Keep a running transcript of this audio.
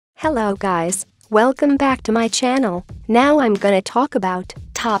Hello guys, welcome back to my channel. Now I'm gonna talk about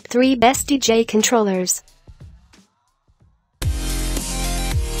top 3 best DJ controllers.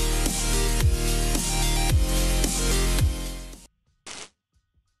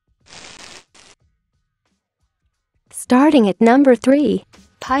 Starting at number 3,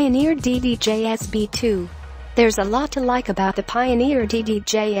 Pioneer DDJ-SB2. There's a lot to like about the Pioneer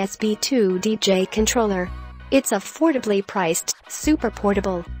DDJ-SB2 DJ controller. It's affordably priced, super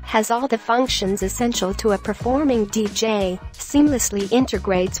portable, has all the functions essential to a performing DJ, seamlessly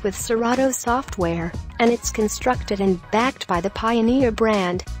integrates with Serato software, and it's constructed and backed by the Pioneer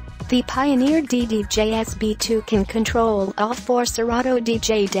brand. The Pioneer DDJ-SB2 can control all 4 Serato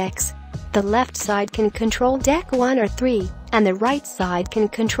DJ decks. The left side can control deck 1 or 3, and the right side can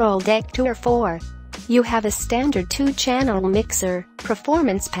control deck 2 or 4. You have a standard 2-channel mixer,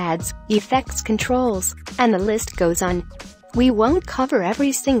 performance pads, effects controls, and the list goes on. We won't cover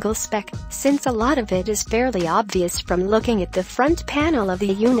every single spec, since a lot of it is fairly obvious from looking at the front panel of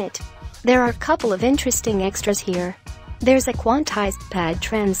the unit. There are a couple of interesting extras here. There's a quantized pad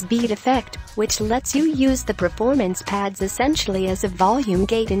transbeat effect, which lets you use the performance pads essentially as a volume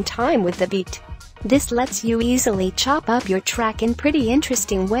gate in time with the beat. This lets you easily chop up your track in pretty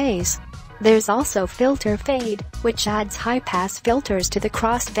interesting ways. There's also filter fade, which adds high-pass filters to the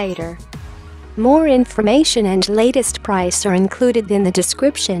crossfader. More information and latest price are included in the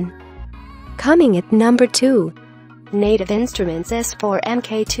description. Coming at number 2. Native Instruments S4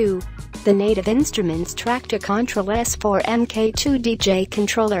 MK2. The Native Instruments Tractor Control S4 MK2 DJ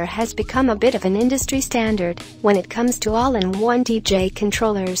controller has become a bit of an industry standard when it comes to all-in-one DJ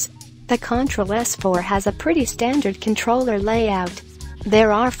controllers. The Control S4 has a pretty standard controller layout.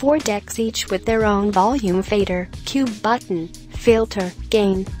 There are 4 decks each with their own volume fader, cube button, filter,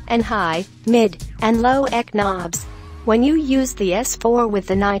 gain, and high, mid, and low EQ knobs. When you use the S4 with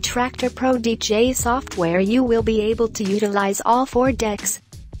the Nitractor Pro DJ software, you will be able to utilize all 4 decks.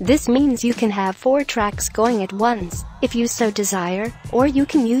 This means you can have 4 tracks going at once, if you so desire, or you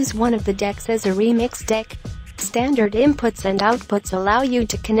can use one of the decks as a remix deck. Standard inputs and outputs allow you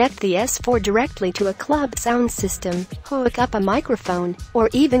to connect the S4 directly to a club sound system, hook up a microphone, or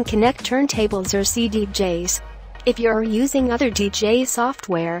even connect turntables or CDJs. If you're using other DJ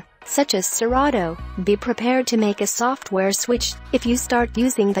software, such as Serato, be prepared to make a software switch if you start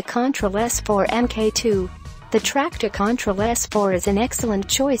using the Control S4 MK2. The Tractor Control S4 is an excellent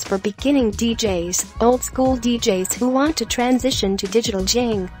choice for beginning DJs, old-school DJs who want to transition to digital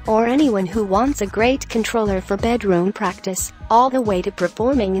jing, or anyone who wants a great controller for bedroom practice, all the way to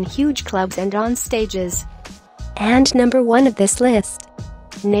performing in huge clubs and on stages. And number 1 of this list.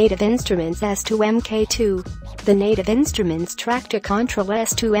 Native Instruments S2 MK2. The Native Instruments Tractor Control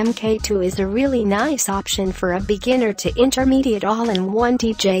S2 MK2 is a really nice option for a beginner to intermediate all-in-one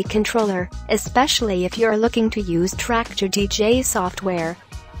DJ controller, especially if you're looking to use Tractor DJ software.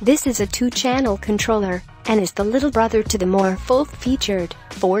 This is a 2-channel controller, and is the little brother to the more full-featured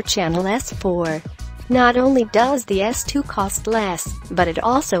 4-channel S4. Not only does the S2 cost less, but it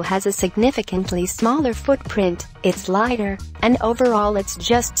also has a significantly smaller footprint, it's lighter, and overall it's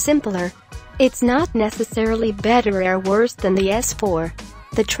just simpler. It's not necessarily better or worse than the S4.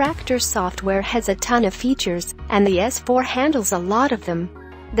 The Tractor software has a ton of features, and the S4 handles a lot of them.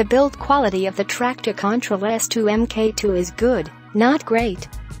 The build quality of the Tractor Control S2 MK2 is good, not great.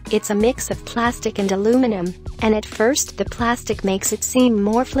 It's a mix of plastic and aluminum, and at first the plastic makes it seem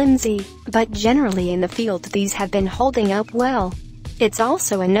more flimsy, but generally in the field these have been holding up well. It's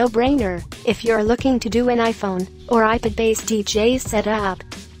also a no-brainer if you're looking to do an iPhone or iPad-based DJ setup.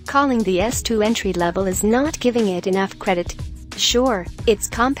 Calling the S2 entry-level is not giving it enough credit. Sure, it's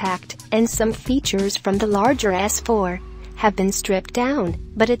compact, and some features from the larger S4 have been stripped down,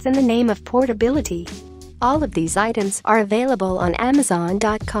 but it's in the name of portability. All of these items are available on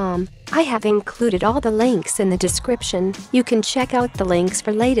Amazon.com. I have included all the links in the description. You can check out the links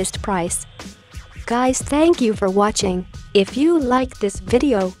for latest price. Guys, thank you for watching. If you liked this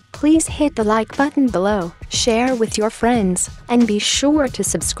video, please hit the like button below, share with your friends, and be sure to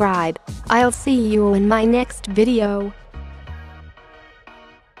subscribe. I'll see you in my next video.